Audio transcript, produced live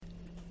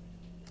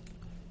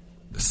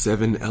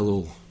7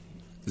 Elul,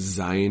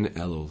 Zayin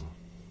Elul,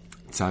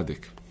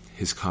 Tzaddik,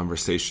 his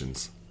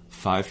conversations,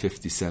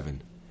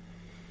 557.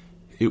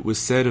 It was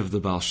said of the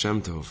Baal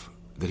Shem Tov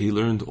that he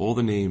learned all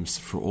the names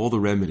for all the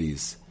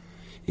remedies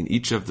in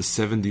each of the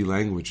 70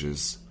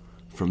 languages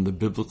from the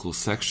biblical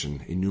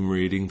section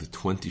enumerating the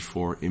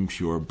 24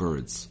 impure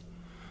birds,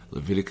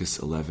 Leviticus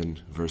 11,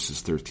 verses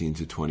 13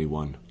 to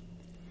 21.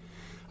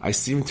 I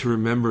seem to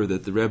remember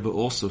that the Rebbe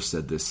also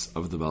said this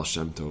of the Baal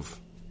Shem Tov.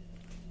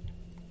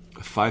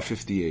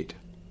 558.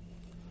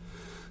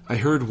 I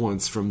heard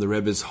once from the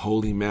Rebbe's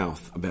holy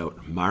mouth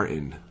about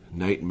Mar'in,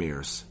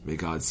 nightmares, may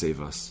God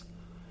save us.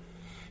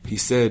 He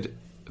said,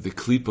 the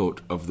klipot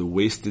of the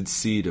wasted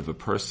seed of a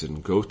person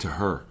go to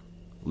her,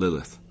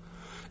 Lilith,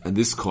 and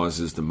this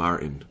causes the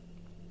Mar'in.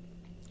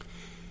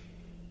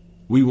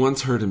 We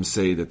once heard him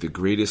say that the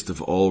greatest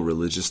of all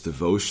religious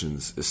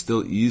devotions is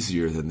still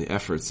easier than the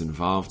efforts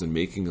involved in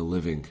making a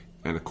living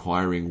and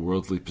acquiring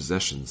worldly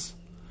possessions.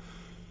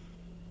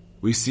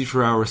 We see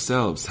for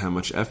ourselves how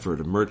much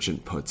effort a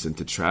merchant puts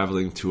into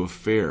traveling to a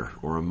fair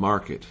or a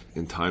market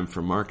in time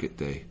for market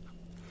day.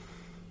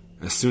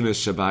 As soon as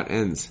Shabbat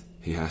ends,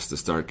 he has to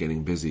start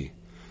getting busy.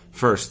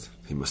 First,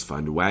 he must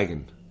find a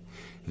wagon.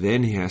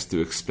 Then he has to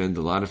expend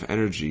a lot of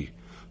energy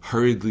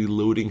hurriedly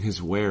loading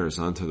his wares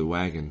onto the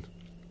wagon.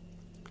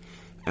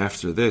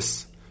 After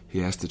this, he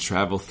has to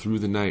travel through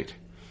the night,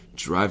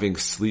 driving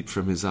sleep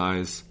from his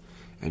eyes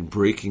and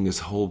breaking his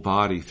whole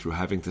body through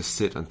having to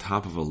sit on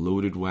top of a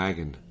loaded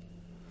wagon.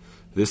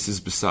 This is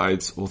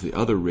besides all the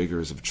other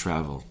rigors of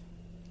travel.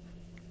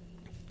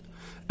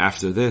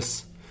 After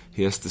this,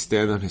 he has to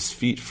stand on his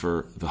feet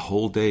for the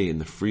whole day in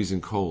the freezing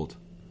cold.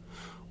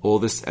 All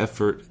this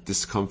effort,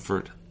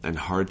 discomfort, and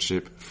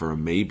hardship for a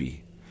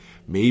maybe.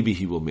 Maybe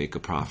he will make a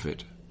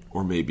profit,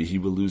 or maybe he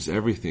will lose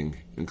everything,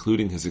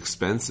 including his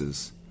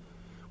expenses,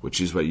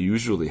 which is what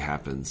usually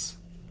happens.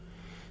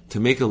 To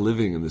make a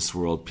living in this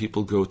world,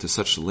 people go to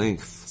such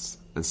lengths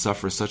and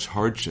suffer such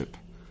hardship,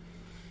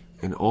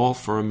 and all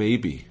for a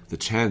maybe, the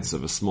chance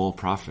of a small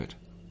profit.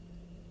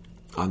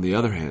 On the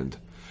other hand,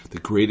 the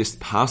greatest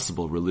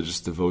possible religious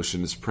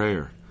devotion is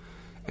prayer,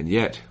 and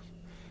yet,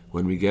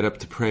 when we get up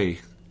to pray,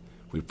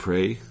 we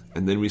pray,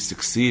 and then we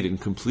succeed in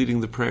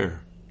completing the prayer.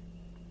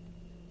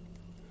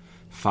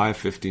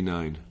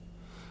 559.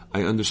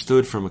 I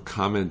understood from a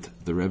comment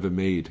the Rebbe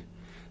made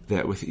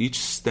that with each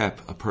step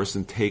a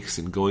person takes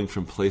in going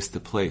from place to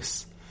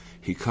place,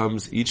 he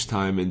comes each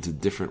time into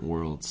different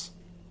worlds.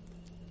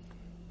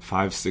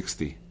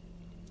 560.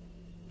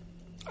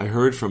 I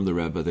heard from the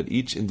Rebbe that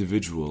each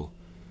individual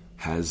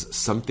has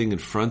something in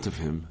front of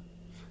him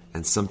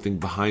and something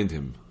behind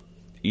him,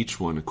 each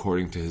one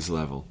according to his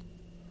level.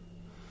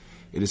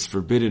 It is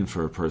forbidden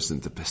for a person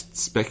to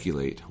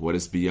speculate what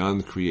is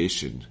beyond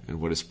creation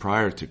and what is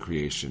prior to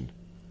creation.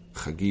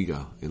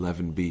 Chagiga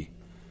 11b.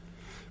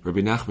 Rabbi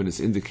Nachman is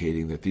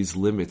indicating that these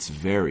limits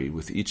vary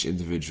with each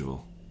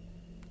individual.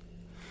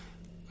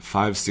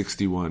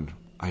 561.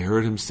 I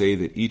heard him say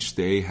that each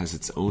day has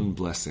its own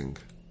blessing.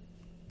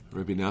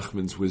 Rabbi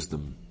Nachman's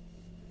wisdom.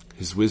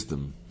 His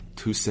wisdom,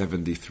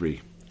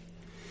 273.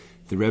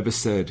 The Rebbe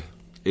said,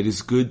 it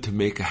is good to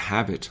make a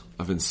habit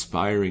of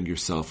inspiring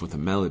yourself with a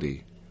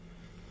melody.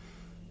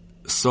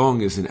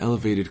 Song is an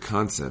elevated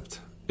concept.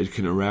 It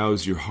can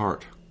arouse your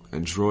heart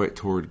and draw it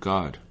toward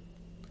God.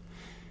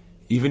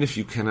 Even if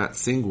you cannot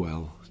sing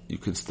well, you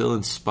can still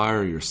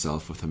inspire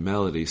yourself with a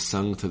melody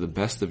sung to the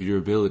best of your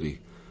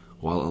ability,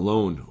 while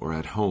alone or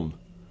at home.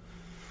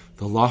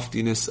 The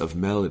loftiness of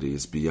melody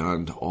is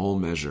beyond all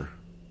measure.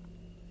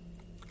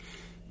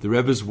 The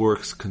Rebbe's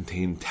works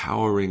contain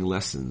towering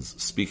lessons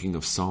speaking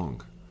of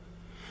song.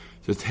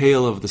 The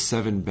tale of the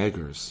 7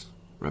 beggars,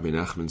 Rabbi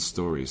Nachman's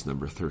Stories,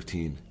 number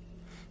 13.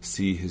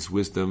 See his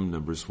wisdom,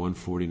 numbers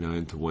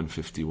 149 to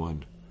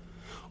 151.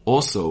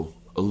 Also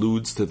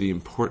alludes to the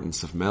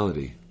importance of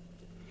melody.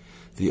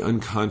 The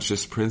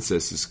unconscious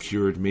princess is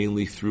cured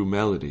mainly through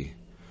melody,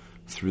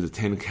 through the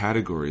 10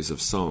 categories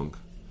of song.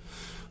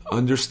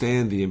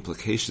 Understand the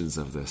implications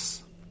of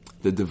this.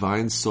 The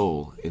divine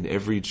soul in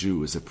every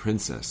Jew is a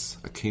princess,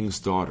 a king's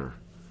daughter.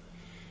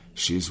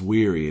 She is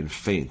weary and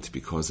faint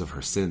because of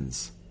her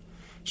sins.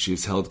 She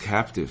is held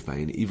captive by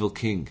an evil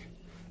king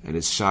and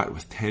is shot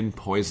with 10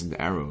 poisoned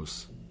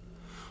arrows.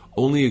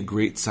 Only a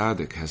great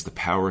tzaddik has the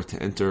power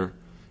to enter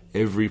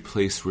every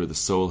place where the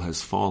soul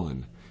has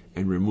fallen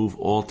and remove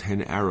all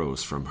 10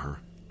 arrows from her.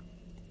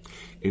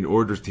 In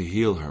order to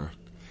heal her,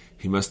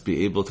 he must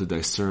be able to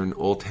discern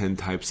all 10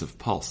 types of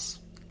pulse.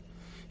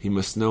 He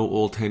must know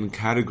all 10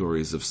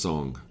 categories of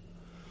song,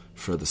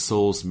 for the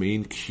soul's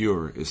main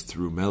cure is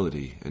through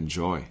melody and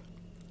joy.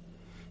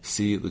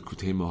 See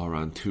Likutei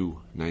Moharan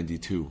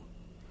 2:92,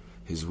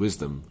 his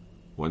wisdom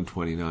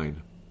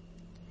 129.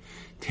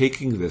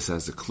 Taking this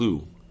as a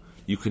clue,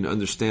 you can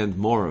understand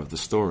more of the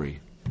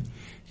story.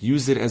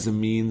 Use it as a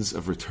means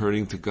of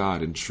returning to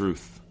God in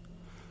truth.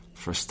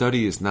 For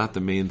study is not the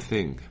main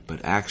thing,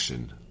 but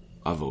action.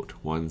 Avot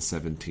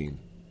 1:17.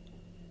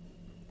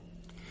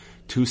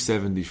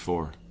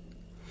 274.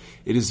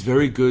 It is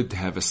very good to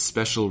have a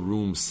special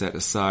room set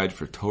aside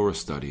for Torah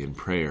study and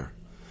prayer.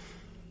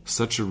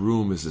 Such a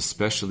room is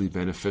especially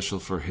beneficial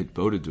for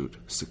hitbodedut,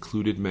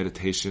 secluded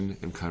meditation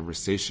and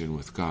conversation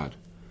with God.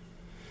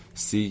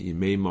 See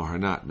Yimei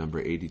Mohanat, number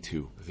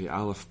 82, the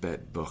Aleph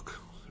Bet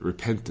book.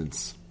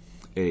 Repentance.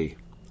 A.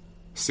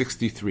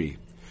 63.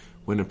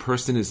 When a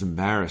person is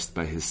embarrassed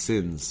by his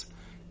sins,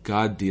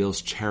 God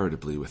deals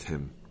charitably with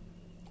him.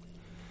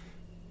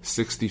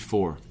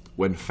 64.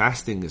 When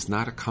fasting is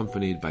not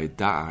accompanied by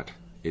da'at,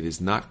 it is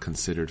not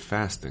considered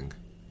fasting.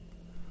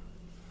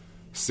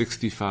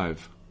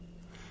 65.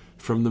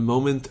 From the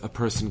moment a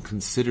person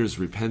considers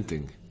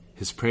repenting,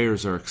 his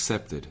prayers are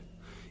accepted,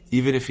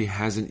 even if he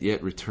hasn't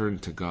yet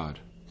returned to God.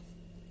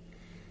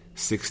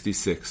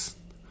 66.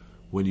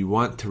 When you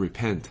want to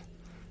repent,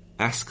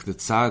 ask the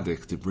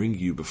tzaddik to bring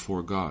you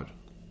before God.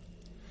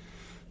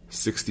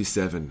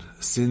 67.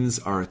 Sins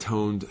are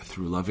atoned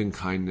through loving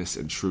kindness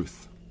and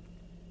truth.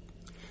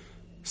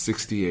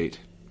 68.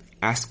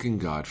 Asking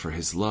God for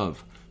His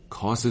love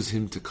causes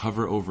Him to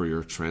cover over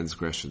your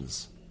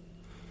transgressions.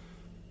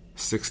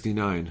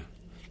 69.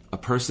 A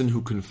person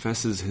who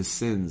confesses his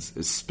sins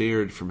is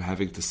spared from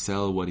having to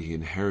sell what he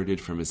inherited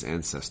from his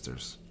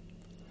ancestors.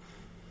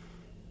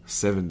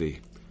 70.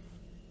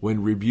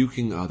 When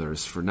rebuking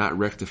others for not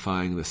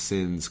rectifying the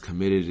sins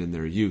committed in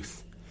their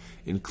youth,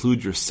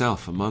 include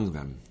yourself among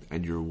them,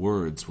 and your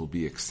words will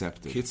be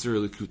accepted.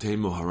 Kitzur Likutei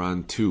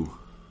Moharan 2,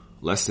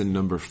 lesson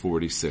number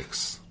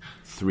 46.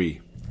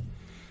 3.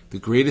 The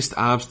greatest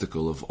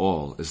obstacle of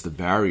all is the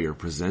barrier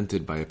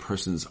presented by a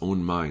person's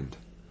own mind.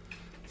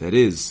 That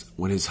is,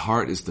 when his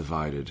heart is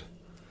divided,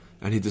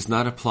 and he does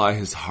not apply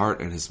his heart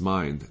and his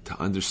mind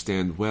to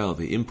understand well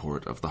the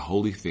import of the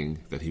holy thing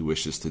that he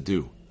wishes to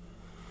do.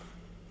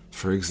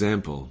 For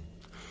example,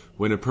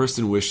 when a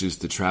person wishes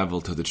to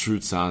travel to the true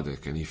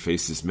tzaddik and he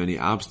faces many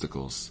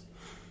obstacles,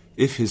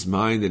 if his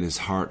mind and his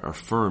heart are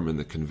firm in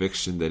the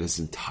conviction that his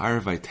entire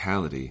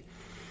vitality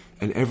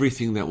and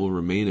everything that will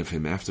remain of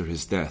him after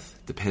his death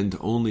depend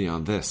only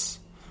on this,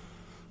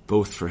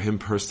 both for him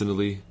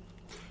personally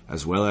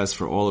as well as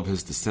for all of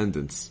his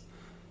descendants,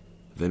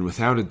 then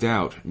without a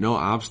doubt no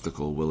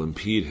obstacle will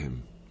impede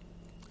him.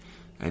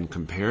 And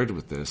compared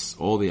with this,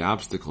 all the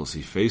obstacles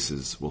he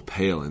faces will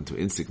pale into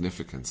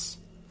insignificance.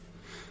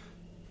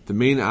 The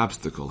main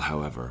obstacle,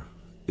 however,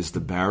 is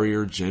the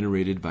barrier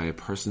generated by a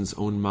person's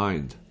own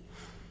mind,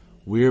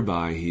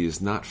 whereby he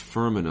is not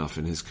firm enough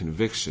in his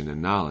conviction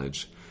and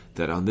knowledge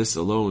that on this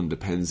alone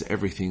depends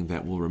everything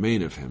that will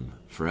remain of him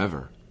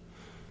forever.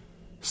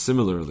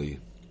 Similarly,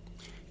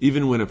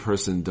 even when a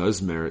person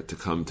does merit to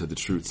come to the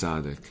true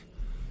tzaddik,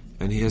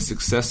 and he has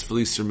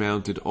successfully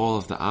surmounted all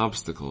of the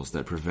obstacles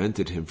that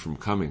prevented him from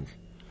coming,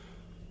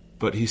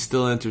 but he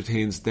still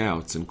entertains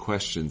doubts and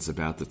questions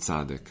about the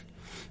tzaddik,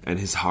 and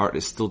his heart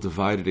is still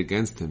divided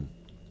against him,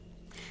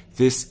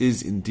 this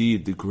is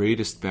indeed the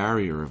greatest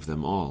barrier of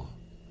them all.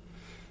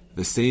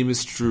 The same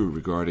is true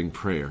regarding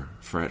prayer,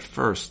 for at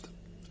first,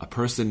 a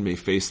person may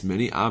face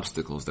many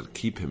obstacles that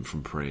keep him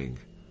from praying.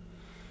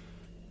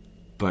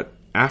 But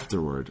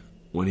afterward,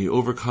 when he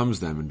overcomes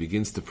them and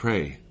begins to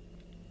pray,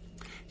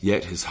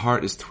 yet his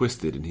heart is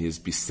twisted and he is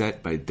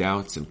beset by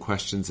doubts and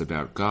questions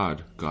about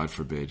God, God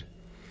forbid,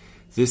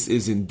 this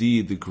is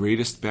indeed the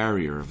greatest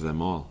barrier of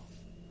them all.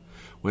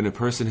 When a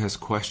person has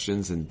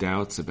questions and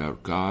doubts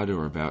about God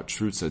or about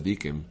true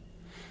tzaddikim,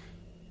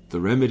 the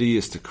remedy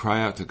is to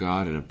cry out to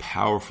God in a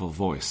powerful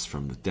voice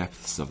from the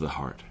depths of the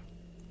heart.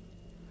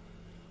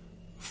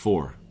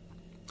 4.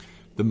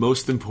 The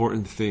most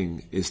important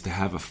thing is to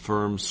have a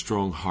firm,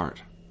 strong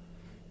heart,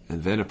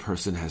 and then a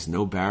person has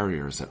no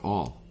barriers at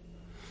all.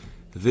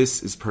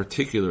 This is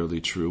particularly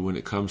true when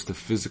it comes to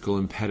physical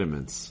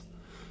impediments,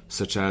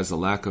 such as a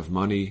lack of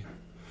money,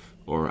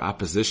 or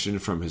opposition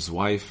from his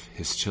wife,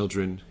 his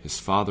children, his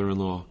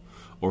father-in-law,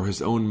 or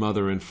his own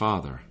mother and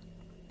father,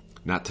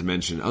 not to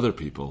mention other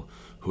people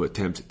who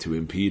attempt to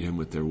impede him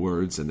with their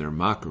words and their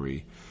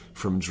mockery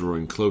from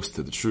drawing close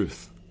to the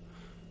truth.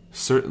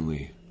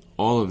 Certainly,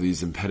 all of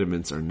these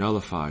impediments are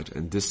nullified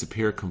and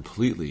disappear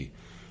completely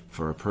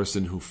for a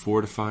person who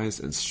fortifies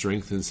and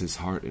strengthens his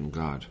heart in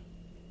God.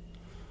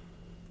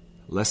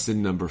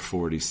 Lesson number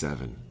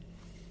 47.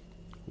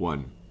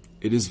 1.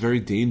 It is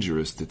very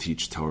dangerous to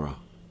teach Torah.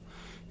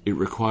 It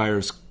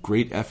requires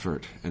great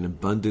effort and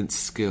abundant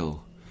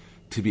skill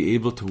to be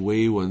able to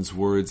weigh one's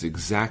words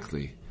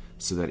exactly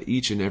so that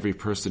each and every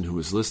person who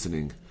is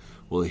listening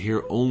will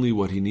hear only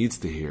what he needs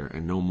to hear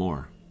and no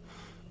more.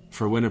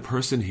 For when a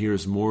person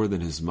hears more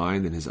than his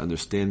mind and his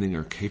understanding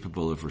are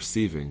capable of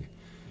receiving,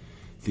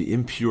 the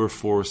impure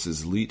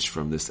forces leach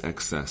from this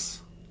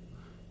excess.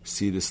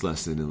 See this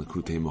lesson in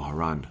Likutei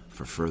Moharan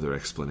for further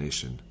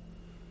explanation.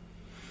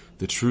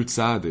 The true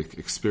tzaddik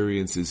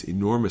experiences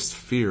enormous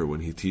fear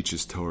when he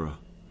teaches Torah,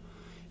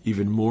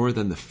 even more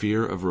than the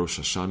fear of Rosh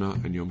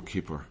Hashanah and Yom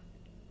Kippur.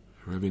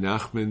 Rabbi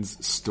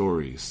Nachman's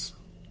stories,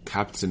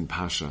 Captain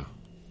Pasha.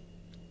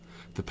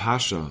 The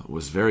Pasha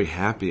was very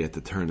happy at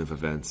the turn of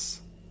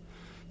events,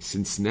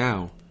 since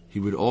now he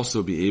would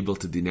also be able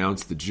to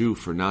denounce the Jew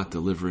for not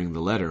delivering the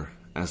letter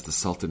as the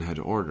Sultan had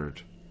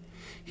ordered.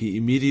 He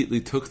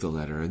immediately took the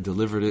letter and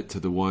delivered it to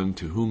the one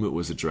to whom it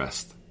was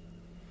addressed.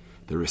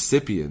 The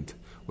recipient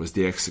was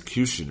the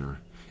executioner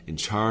in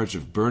charge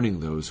of burning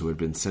those who had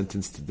been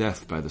sentenced to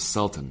death by the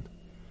Sultan.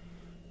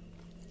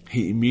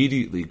 He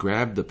immediately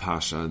grabbed the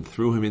Pasha and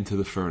threw him into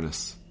the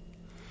furnace.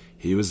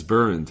 He was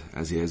burned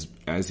as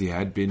he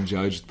had been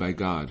judged by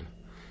God,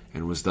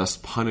 and was thus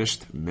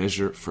punished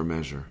measure for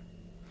measure.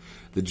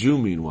 The Jew,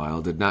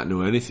 meanwhile, did not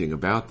know anything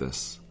about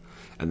this,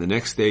 and the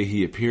next day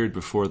he appeared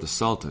before the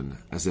Sultan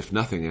as if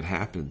nothing had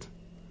happened.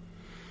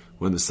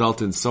 When the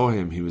Sultan saw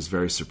him, he was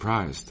very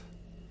surprised.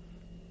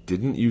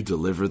 "Didn't you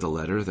deliver the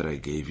letter that I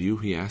gave you?"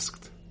 he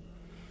asked.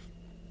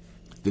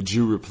 The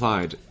Jew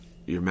replied,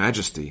 "Your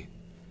Majesty,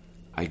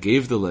 I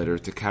gave the letter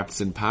to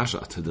Captain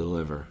Pasha to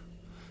deliver.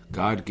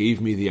 God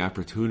gave me the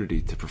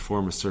opportunity to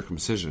perform a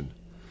circumcision,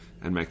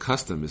 and my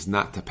custom is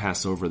not to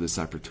pass over this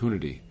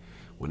opportunity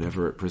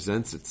whenever it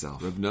presents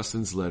itself." Reb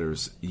Noson's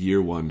Letters,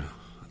 Year 1,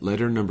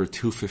 Letter number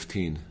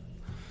 215.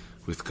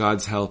 With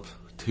God's help,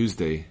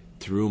 Tuesday,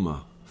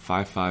 Teruma,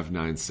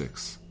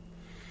 5596.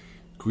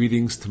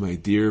 Greetings to my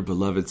dear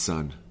beloved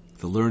son,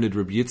 the learned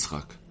Reb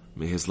Yitzchak,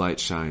 may his light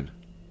shine.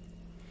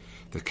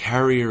 The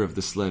carrier of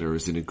this letter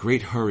is in a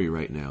great hurry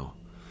right now,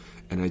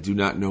 and I do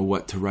not know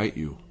what to write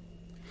you.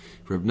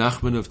 Reb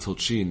Nachman of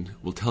Tolchin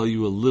will tell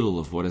you a little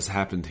of what has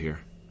happened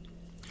here.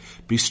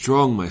 Be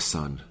strong, my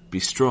son, be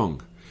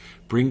strong.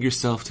 Bring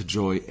yourself to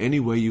joy any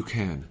way you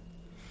can.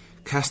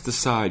 Cast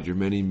aside your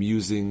many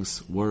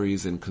musings,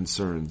 worries, and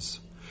concerns.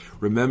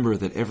 Remember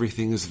that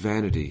everything is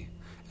vanity,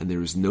 and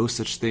there is no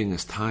such thing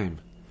as time,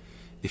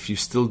 if you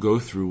still go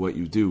through what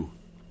you do.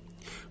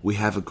 We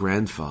have a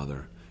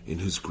grandfather, in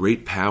whose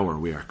great power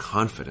we are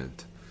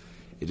confident.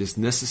 It is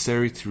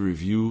necessary to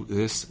review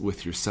this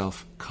with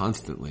yourself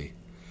constantly.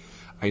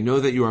 I know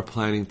that you are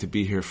planning to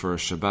be here for a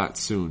Shabbat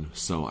soon,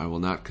 so I will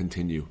not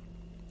continue.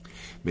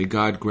 May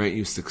God grant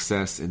you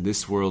success in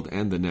this world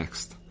and the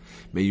next.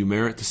 May you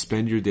merit to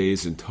spend your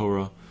days in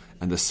Torah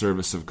and the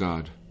service of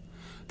God.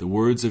 The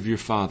words of your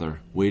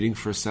father, waiting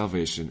for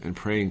salvation and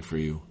praying for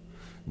you.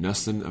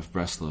 Noson of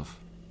Breslov.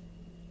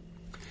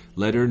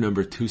 Letter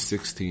number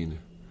 216.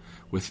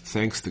 With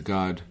thanks to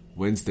God,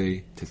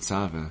 Wednesday,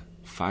 Tetzaveh,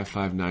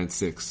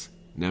 5596,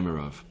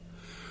 Nemirov.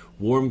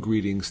 Warm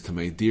greetings to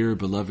my dear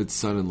beloved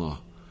son-in-law,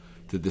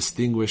 the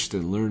distinguished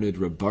and learned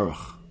Reb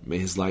Baruch, may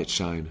his light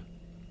shine.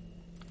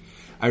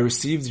 I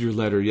received your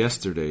letter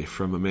yesterday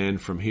from a man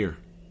from here.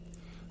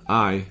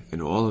 I,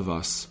 and all of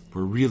us,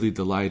 were really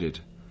delighted.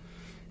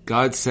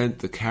 God sent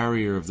the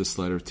carrier of this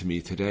letter to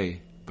me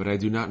today, but I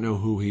do not know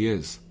who he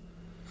is.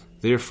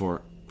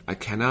 Therefore, I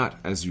cannot,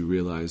 as you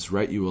realize,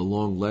 write you a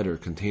long letter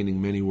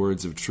containing many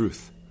words of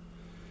truth.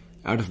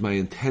 Out of my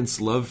intense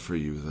love for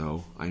you,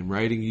 though, I am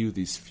writing you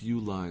these few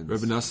lines.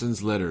 Reb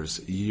Noson's Letters,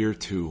 Year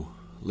 2,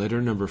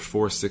 Letter number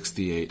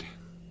 468.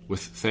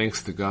 With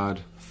thanks to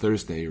God,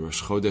 Thursday,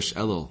 Rosh Chodesh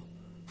Elul,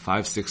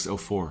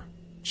 5604,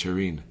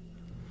 Cherin.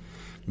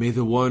 May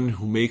the one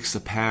who makes a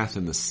path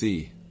in the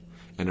sea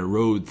and a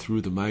road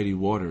through the mighty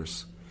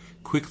waters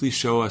quickly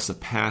show us a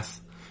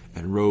path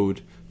and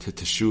road to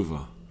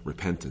Teshuvah,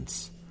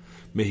 repentance.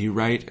 May he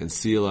write and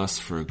seal us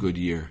for a good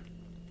year.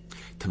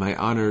 To my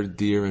honored,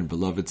 dear, and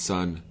beloved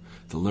son,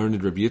 the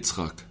learned Reb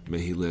Yitzchak, may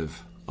he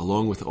live.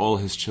 Along with all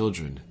his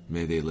children,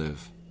 may they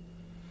live.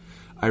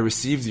 I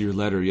received your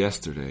letter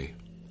yesterday.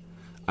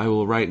 I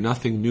will write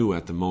nothing new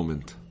at the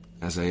moment,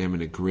 as I am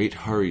in a great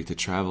hurry to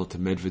travel to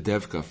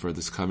Medvedevka for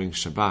this coming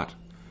Shabbat,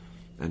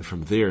 and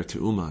from there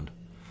to Uman.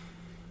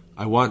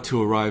 I want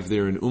to arrive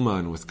there in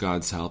Uman with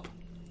God's help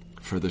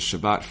for the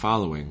Shabbat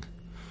following,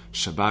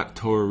 Shabbat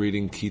Torah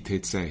reading Ki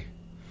Tetzeh.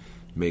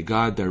 May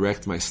God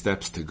direct my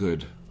steps to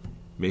good.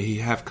 May he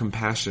have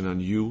compassion on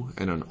you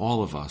and on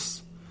all of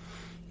us,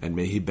 and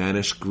may he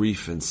banish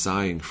grief and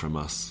sighing from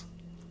us.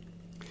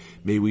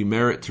 May we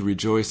merit to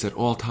rejoice at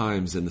all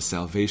times in the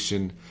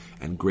salvation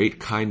and great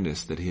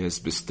kindness that he has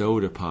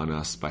bestowed upon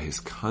us by his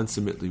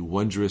consummately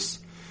wondrous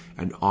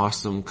and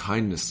awesome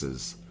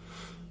kindnesses,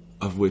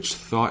 of which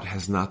thought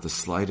has not the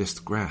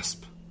slightest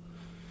grasp.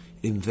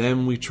 In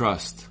them we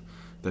trust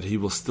that he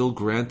will still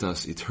grant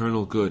us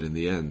eternal good in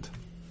the end.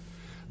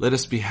 Let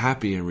us be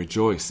happy and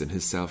rejoice in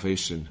his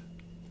salvation.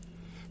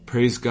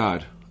 Praise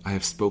God, I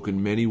have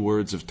spoken many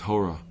words of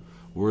Torah,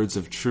 words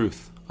of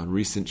truth on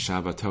recent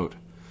Shabbatot,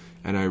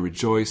 and I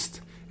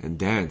rejoiced and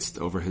danced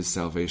over his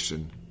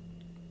salvation.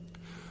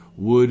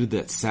 Would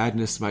that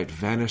sadness might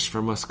vanish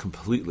from us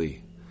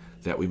completely,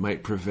 that we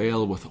might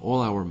prevail with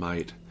all our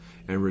might,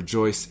 and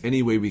rejoice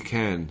any way we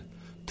can,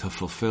 to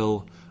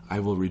fulfill, I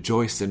will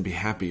rejoice and be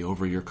happy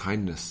over your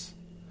kindness.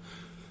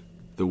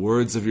 The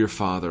words of your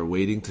father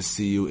waiting to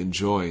see you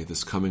enjoy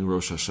this coming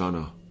Rosh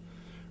Hashanah.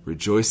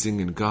 Rejoicing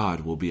in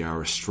God will be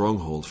our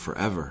stronghold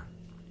forever.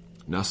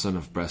 Noson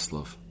of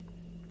Breslov.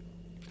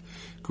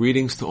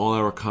 Greetings to all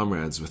our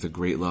comrades with a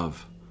great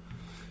love.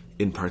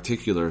 In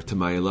particular to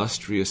my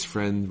illustrious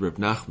friend Reb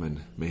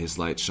Nachman, may his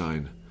light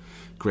shine,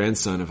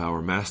 grandson of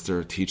our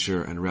master,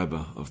 teacher, and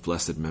Rebbe of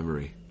blessed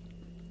memory.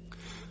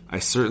 I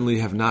certainly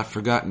have not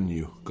forgotten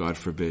you, God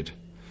forbid.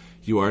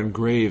 You are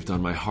engraved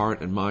on my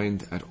heart and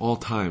mind at all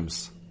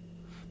times,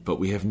 but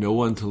we have no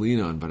one to lean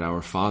on but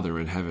our Father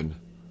in heaven.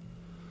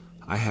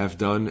 I have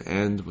done,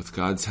 and with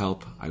God's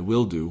help, I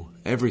will do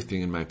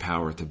everything in my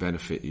power to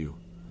benefit you.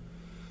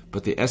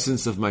 But the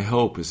essence of my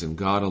hope is in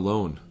God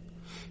alone.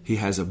 He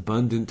has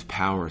abundant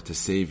power to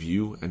save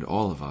you and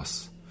all of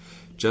us.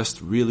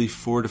 Just really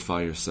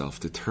fortify yourself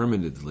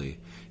determinedly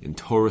in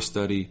Torah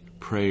study,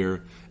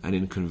 prayer, and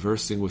in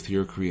conversing with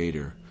your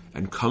Creator.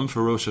 And come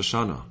for Rosh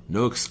Hashanah,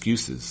 no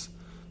excuses.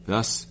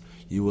 Thus,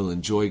 you will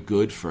enjoy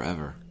good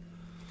forever.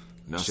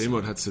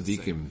 Shemot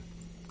HaTzadikim,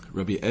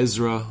 Rabbi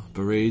Ezra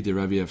Barei de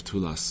Rabbi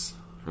Avtulas,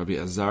 Rabbi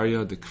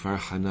Azariah de Kfar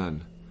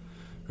Hanan,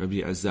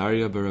 Rabbi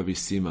Azariah bar Rabbi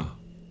Sima,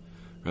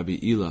 Rabbi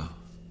Ila,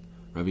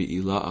 Rabbi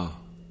Ila'a,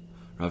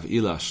 Rav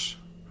Ilash,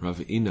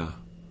 Rav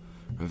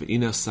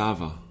Ina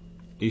Sava,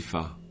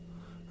 Ifa,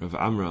 Rav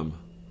Amram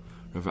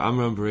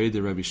Barei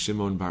de Rabbi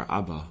Shimon bar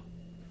Abba,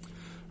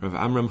 Rav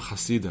Amram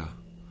Chasida,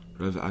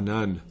 Rav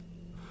Anan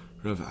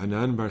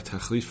bar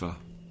Tachlifa,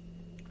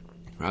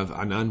 Rav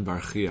Anan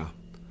bar Chia,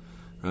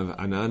 Rav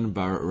Anan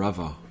bar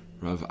Rava,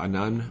 Rav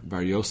Anan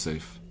bar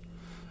Yosef,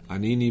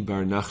 Anini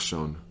bar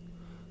Nachshon,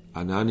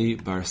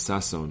 Anani bar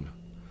Sason,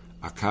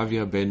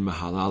 Akavia ben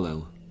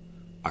Mahalalel,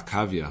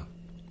 Akavia,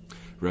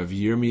 Rav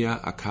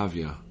Yirmiyah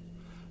Akavia,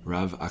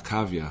 Rav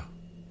Akavia,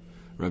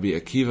 Rabbi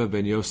Akiva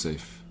ben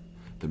Yosef,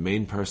 the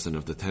main person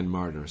of the 10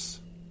 martyrs,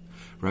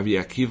 Rabbi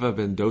Akiva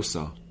ben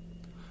Dosa,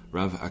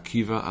 Rav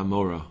Akiva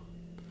Amora,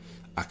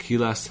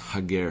 Akilas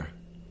Hager.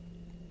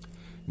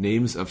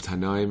 Names of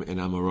Tanaim and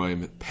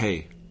Amoraim: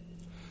 Pei,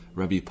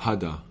 Rabbi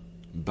Pada,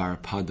 Bar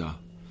Pada,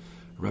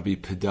 Rabbi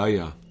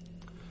Pedaya,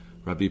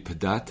 Rabbi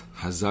Pedat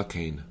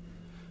Hazakein,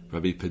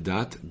 Rabbi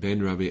Pedat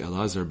ben Rabbi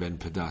Elazar ben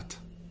Pedat,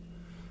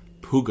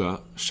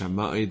 Puga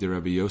Shammai de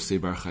Rabbi Yosei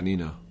bar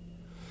Chanina,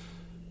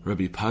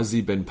 Rabbi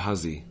Pazi ben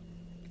Pazi,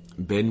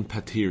 Ben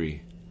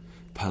Patiri,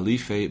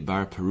 Palife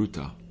bar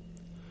Peruta,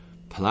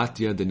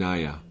 Palatya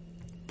Denaya,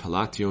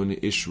 Palation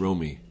ish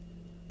Romi,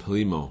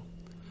 Pelimo,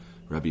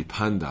 Rabbi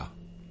Panda,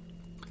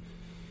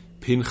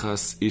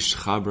 Pinchas ish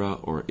Chabra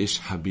or ish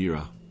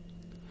Habira,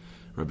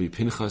 Rabbi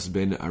Pinchas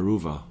ben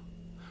Aruva,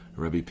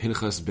 Rabbi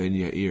Pinchas ben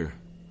Yair,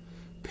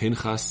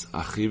 Pinchas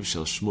achiv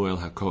shel Shmuel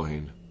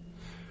HaKohen,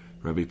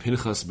 Rabbi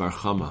Pinchas bar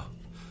Chama,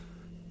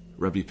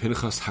 Rabbi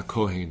Pinchas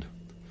HaKohen,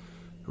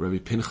 Rabbi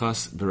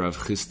Pinchas berav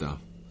Chisda,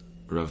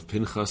 Rav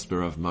Pinchas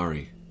berav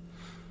Mari,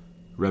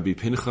 Rabbi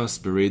Pinchas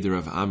berei de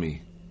Rav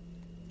Ami,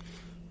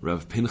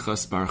 Rav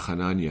Pinchas bar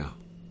Chananya,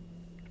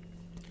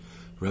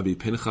 Rabbi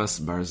Pinchas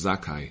bar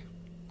Zakai,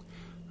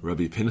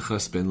 Rabbi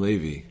Pinchas ben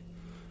Levi,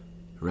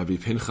 Rabbi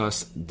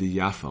Pinchas de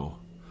Yafo,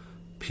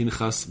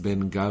 Pinchas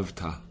ben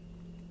Gavta,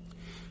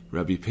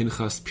 Rabbi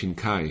Pinchas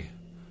Pinkai,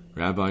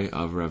 Rabbi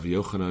of Rav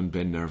Yochanan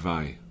ben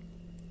Narvai,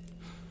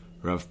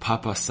 Rav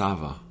Papa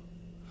Sava,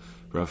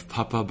 Rav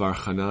Papa bar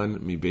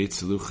Chanan mi Beit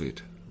Zeluchit,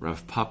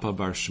 Rav Papa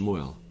bar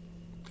Shmuel,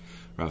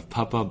 Rav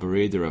Papa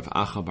berei de Rav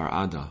Acha bar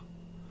Ada,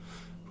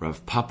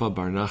 Rav Papa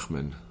bar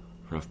Nachman,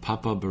 Rav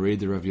Papa berei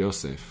de Rav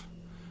Yosef,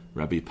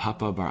 Rabbi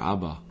Papa bar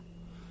Abba,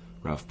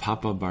 Rav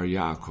Papa bar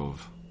Yaakov,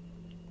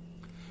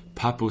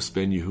 Papus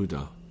ben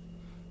Yehuda,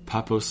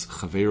 Papus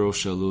Chavero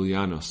shel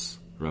Lulyanos,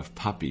 Rav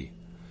Papi,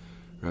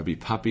 Rabbi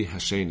Papi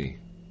Hasheni,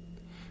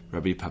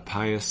 Rabbi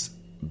Papias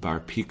bar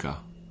Pika,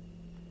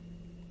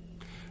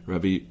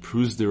 Rabbi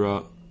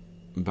Pruzdira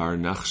bar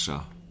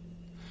Nachsha,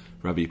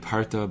 Rabbi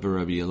Parta bar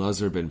Rabbi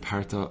Elazar ben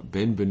Parta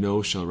ben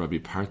Beno shel Rabbi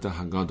Parta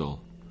Hagadol,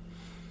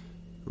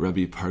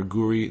 Rabbi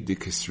Parguri de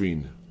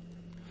Kisrin,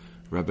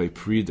 Rabbi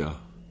Prida,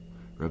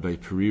 Rabbi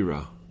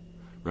Perira,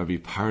 Rabbi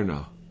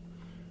Parna,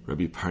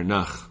 Rabbi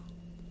Parnach,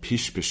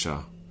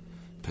 Pishpisha,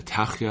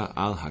 Petachia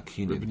al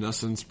Hakinin. Rabbi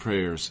Nassan's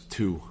prayers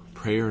 2,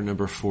 prayer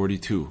number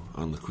 42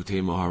 on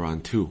Likutei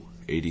Moharan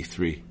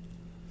 2:83.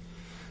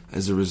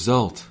 As a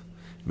result,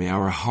 may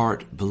our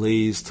heart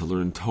blaze to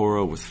learn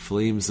Torah with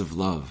flames of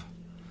love.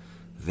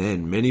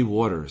 Then many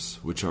waters,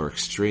 which are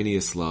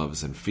extraneous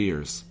loves and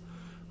fears,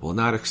 will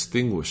not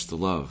extinguish the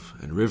love,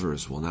 and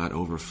rivers will not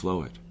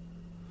overflow it.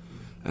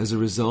 As a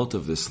result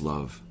of this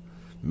love,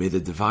 may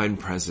the divine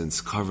presence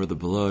cover the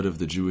blood of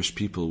the Jewish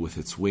people with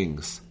its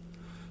wings,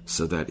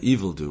 so that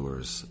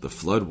evildoers, the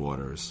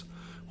floodwaters,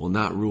 will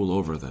not rule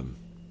over them.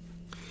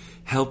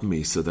 Help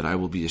me so that I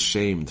will be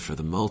ashamed for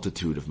the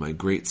multitude of my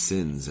great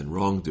sins and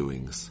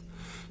wrongdoings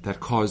that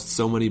caused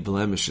so many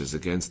blemishes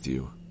against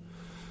you.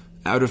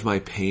 Out of my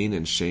pain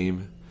and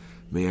shame,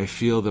 may I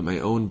feel that my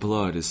own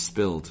blood is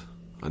spilled,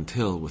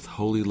 until, with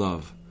holy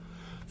love,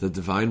 the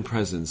divine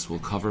presence will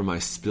cover my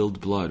spilled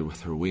blood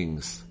with her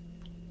wings.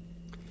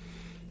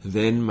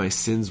 Then my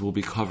sins will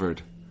be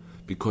covered,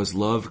 because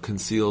love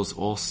conceals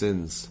all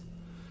sins.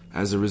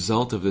 As a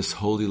result of this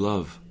holy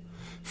love,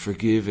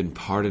 forgive and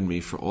pardon me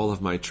for all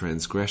of my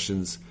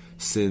transgressions,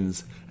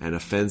 sins, and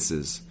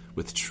offenses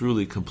with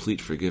truly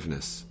complete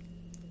forgiveness.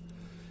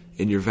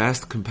 In your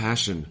vast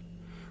compassion,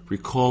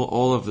 recall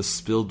all of the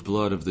spilled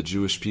blood of the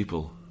Jewish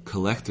people,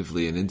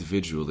 collectively and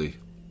individually.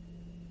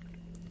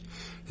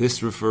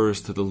 This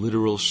refers to the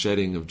literal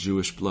shedding of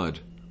Jewish blood.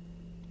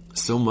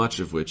 so much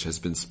of which has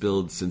been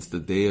spilled since the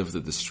day of the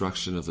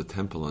destruction of the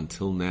temple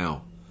until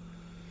now.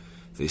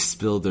 They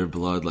spilled their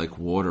blood like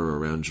water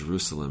around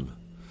Jerusalem,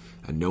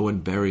 and no one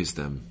buries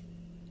them.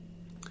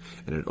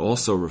 And it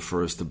also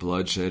refers to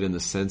bloodshed in the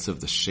sense of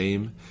the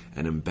shame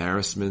and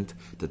embarrassment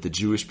that the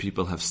Jewish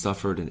people have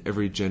suffered in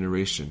every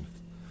generation,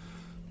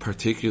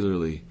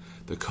 particularly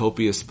the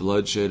copious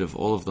bloodshed of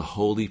all of the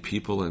holy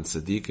people and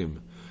tzaddikim,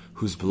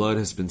 whose blood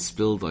has been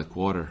spilled like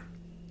water.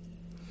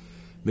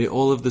 May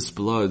all of this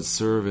blood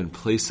serve in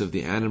place of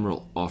the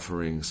animal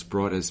offerings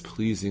brought as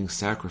pleasing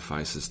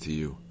sacrifices to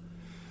you.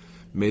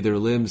 May their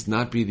limbs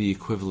not be the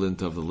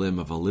equivalent of the limb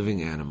of a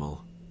living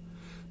animal,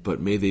 but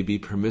may they be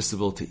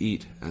permissible to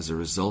eat as a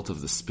result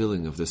of the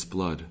spilling of this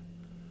blood.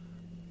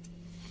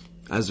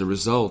 As a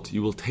result,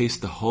 you will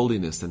taste the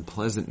holiness and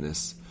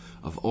pleasantness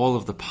of all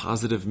of the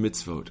positive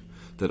mitzvot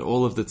that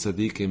all of the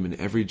tzaddikim in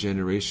every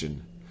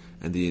generation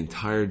and the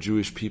entire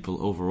Jewish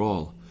people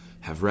overall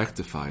have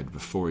rectified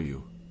before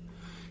you.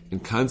 In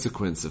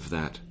consequence of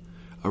that,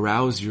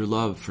 arouse your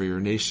love for your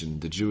nation,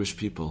 the Jewish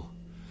people.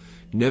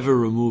 Never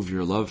remove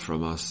your love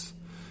from us,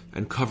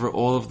 and cover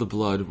all of the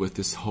blood with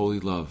this holy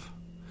love.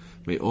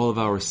 May all of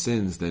our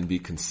sins then be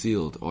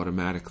concealed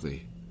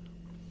automatically.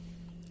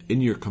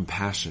 In your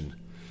compassion,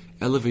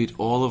 elevate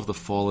all of the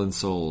fallen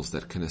souls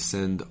that can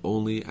ascend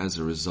only as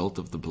a result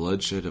of the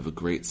bloodshed of a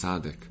great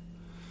tzaddik.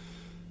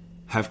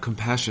 Have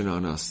compassion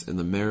on us in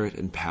the merit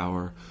and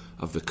power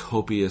of the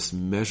copious,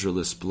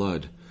 measureless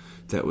blood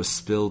that was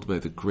spilled by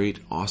the great,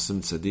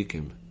 awesome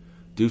tzaddikim,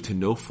 due to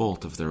no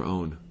fault of their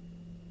own.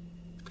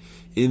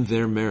 In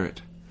their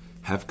merit,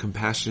 have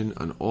compassion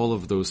on all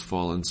of those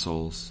fallen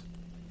souls.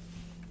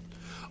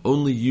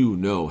 Only you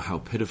know how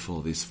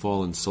pitiful these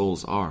fallen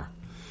souls are.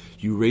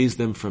 You raise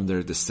them from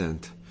their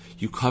descent.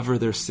 You cover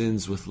their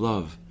sins with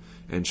love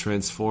and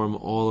transform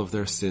all of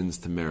their sins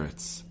to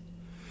merits.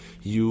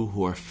 You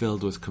who are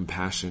filled with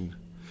compassion,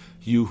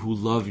 you who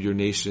love your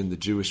nation, the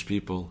Jewish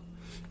people,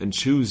 and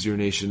choose your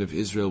nation of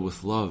Israel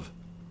with love,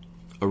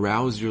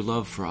 arouse your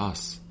love for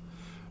us.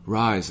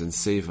 Rise and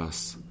save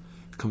us.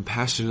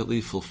 Compassionately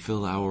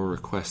fulfill our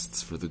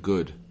requests for the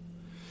good.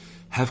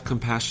 Have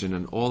compassion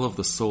on all of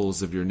the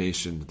souls of your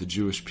nation, the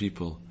Jewish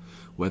people,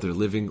 whether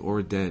living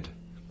or dead.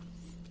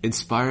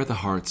 Inspire the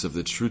hearts of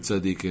the true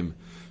tzaddikim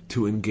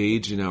to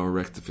engage in our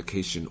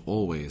rectification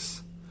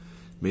always.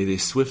 May they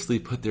swiftly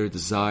put their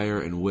desire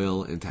and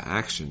will into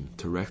action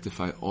to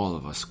rectify all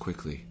of us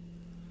quickly.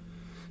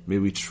 May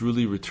we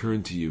truly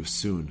return to you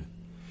soon.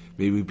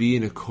 May we be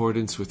in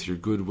accordance with your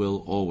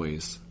goodwill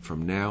always,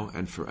 from now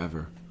and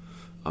forever.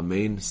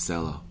 Amen.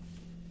 Selah.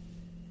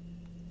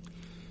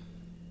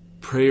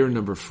 Prayer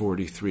number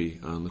 43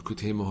 on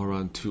Likutei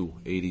Moharan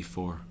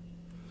 2:84.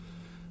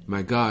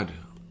 My God,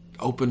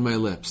 open my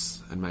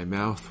lips, and my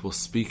mouth will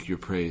speak your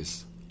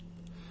praise.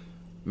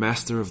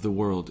 Master of the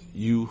world,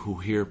 you who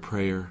hear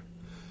prayer,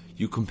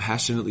 you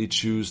compassionately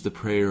choose the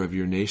prayer of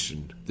your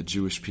nation, the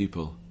Jewish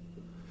people.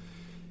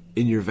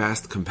 In your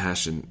vast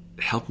compassion,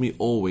 help me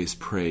always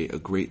pray a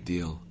great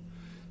deal.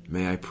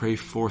 May I pray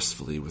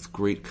forcefully with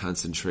great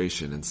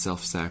concentration and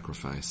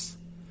self-sacrifice.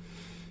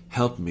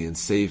 Help me and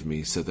save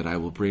me so that I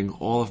will bring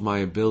all of my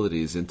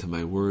abilities into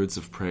my words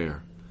of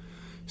prayer,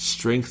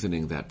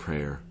 strengthening that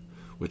prayer,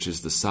 which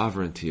is the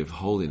sovereignty of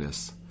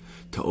holiness,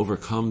 to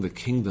overcome the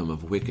kingdom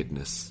of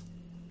wickedness.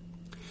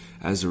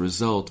 As a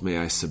result, may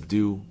I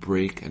subdue,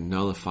 break, and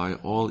nullify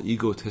all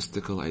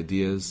egotistical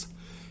ideas,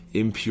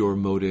 impure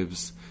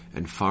motives,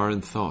 and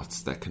foreign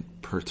thoughts that can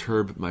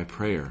perturb my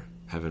prayer,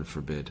 heaven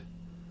forbid.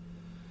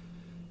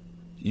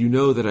 You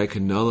know that I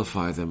can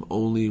nullify them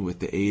only with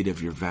the aid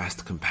of your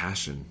vast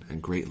compassion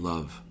and great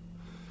love.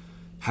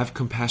 Have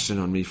compassion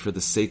on me for the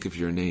sake of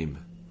your name.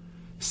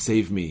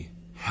 Save me,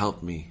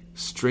 help me,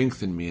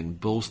 strengthen me, and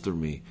bolster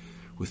me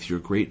with your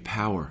great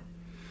power,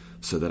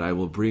 so that I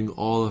will bring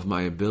all of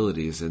my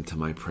abilities into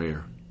my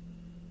prayer.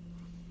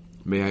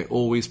 May I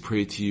always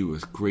pray to you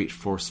with great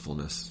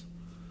forcefulness.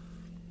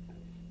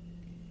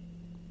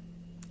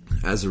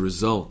 As a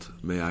result,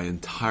 may I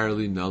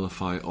entirely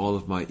nullify all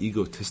of my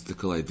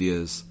egotistical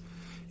ideas,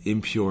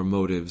 impure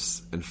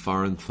motives, and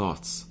foreign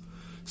thoughts,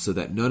 so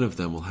that none of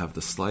them will have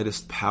the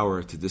slightest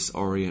power to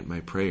disorient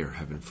my prayer,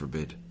 heaven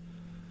forbid.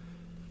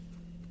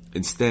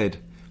 Instead,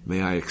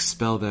 may I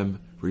expel them,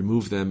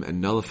 remove them,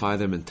 and nullify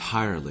them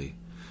entirely,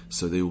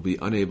 so they will be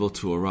unable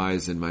to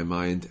arise in my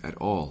mind at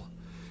all,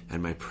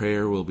 and my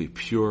prayer will be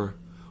pure,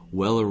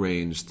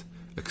 well-arranged,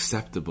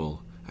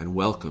 acceptable, and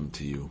welcome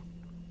to you.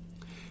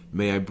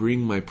 May I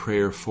bring my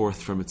prayer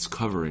forth from its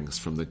coverings,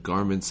 from the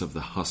garments of the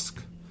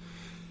husk.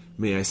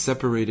 May I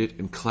separate it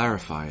and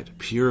clarify it,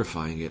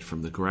 purifying it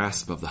from the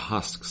grasp of the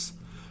husks,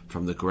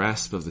 from the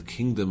grasp of the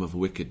kingdom of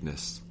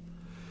wickedness.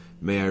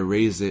 May I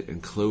raise it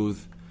and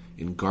clothe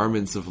in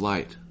garments of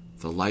light,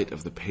 the light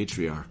of the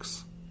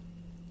patriarchs.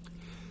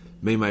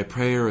 May my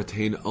prayer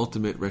attain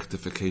ultimate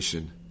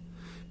rectification.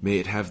 May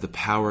it have the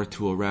power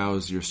to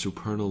arouse your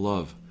supernal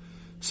love,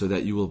 so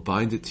that you will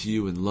bind it to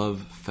you in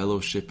love,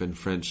 fellowship, and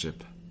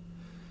friendship.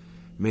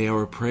 May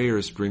our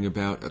prayers bring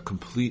about a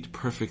complete,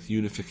 perfect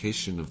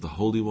unification of the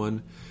Holy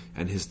One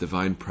and His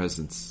divine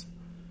presence.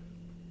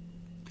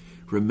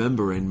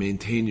 Remember and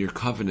maintain your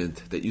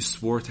covenant that you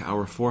swore to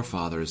our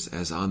forefathers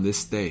as on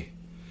this day.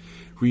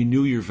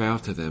 Renew your vow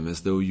to them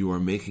as though you are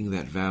making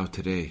that vow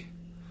today.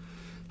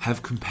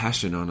 Have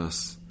compassion on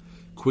us.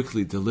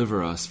 Quickly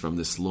deliver us from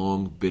this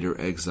long, bitter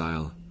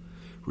exile.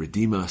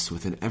 Redeem us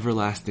with an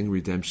everlasting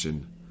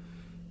redemption.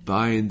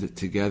 Bind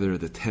together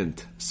the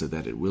tent so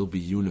that it will be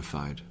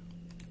unified.